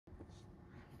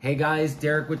Hey guys,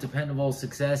 Derek with Dependable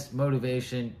Success,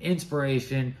 Motivation,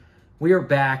 Inspiration. We are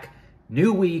back,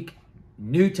 new week,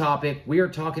 new topic. We are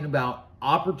talking about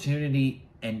opportunity,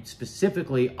 and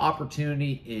specifically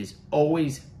opportunity is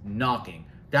always knocking.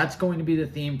 That's going to be the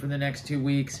theme for the next 2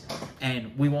 weeks,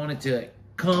 and we wanted to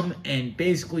come and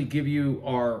basically give you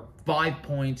our 5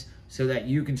 points so that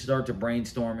you can start to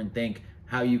brainstorm and think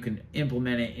how you can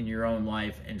implement it in your own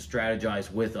life and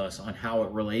strategize with us on how it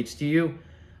relates to you.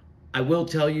 I will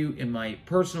tell you, in my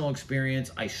personal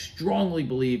experience, I strongly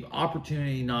believe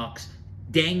opportunity knocks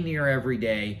dang near every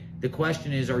day. The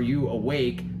question is, are you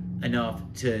awake enough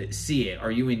to see it?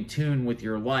 Are you in tune with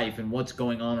your life and what's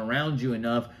going on around you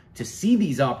enough to see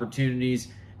these opportunities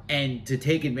and to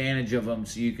take advantage of them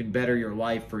so you can better your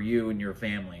life for you and your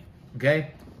family?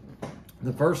 Okay?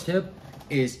 The first tip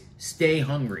is stay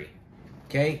hungry.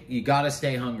 Okay? You got to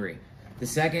stay hungry. The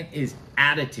second is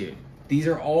attitude. These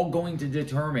are all going to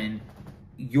determine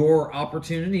your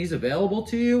opportunities available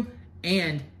to you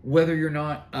and whether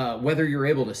you're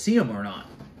able to see them or not.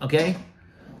 Okay?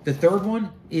 The third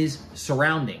one is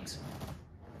surroundings.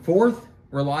 Fourth,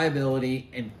 reliability.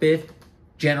 And fifth,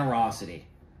 generosity.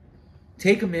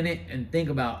 Take a minute and think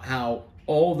about how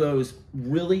all those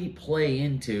really play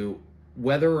into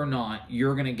whether or not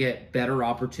you're going to get better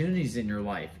opportunities in your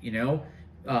life. You know,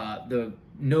 the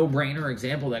no-brainer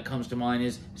example that comes to mind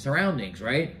is surroundings,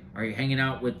 right? Are you hanging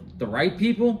out with the right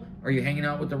people? Or are you hanging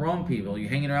out with the wrong people? Are you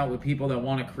hanging out with people that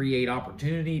want to create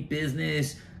opportunity,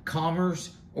 business,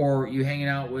 commerce? Or are you hanging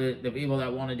out with the people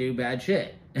that want to do bad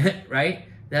shit, right?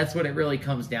 That's what it really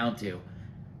comes down to.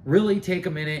 Really take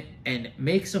a minute and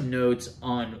make some notes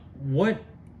on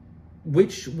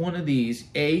which one of these,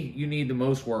 A, you need the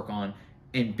most work on,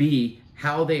 and B,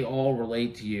 how they all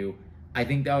relate to you. I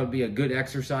think that would be a good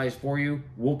exercise for you.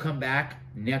 We'll come back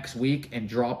next week and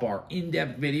drop our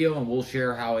in-depth video, and we'll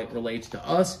share how it relates to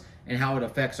us and how it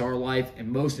affects our life,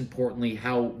 and most importantly,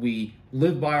 how we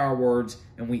live by our words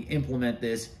and we implement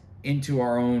this into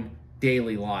our own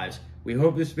daily lives. We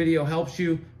hope this video helps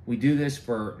you. We do this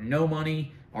for no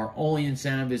money. Our only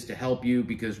incentive is to help you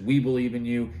because we believe in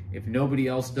you. If nobody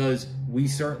else does, we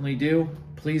certainly do.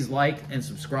 Please like and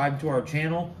subscribe to our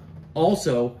channel.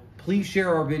 Also, please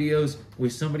share our videos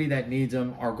with somebody that needs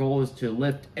them. Our goal is to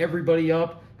lift everybody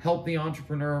up, help the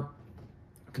entrepreneur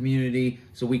community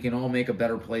so we can all make a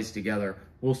better place together.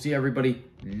 We'll see everybody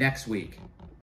next week.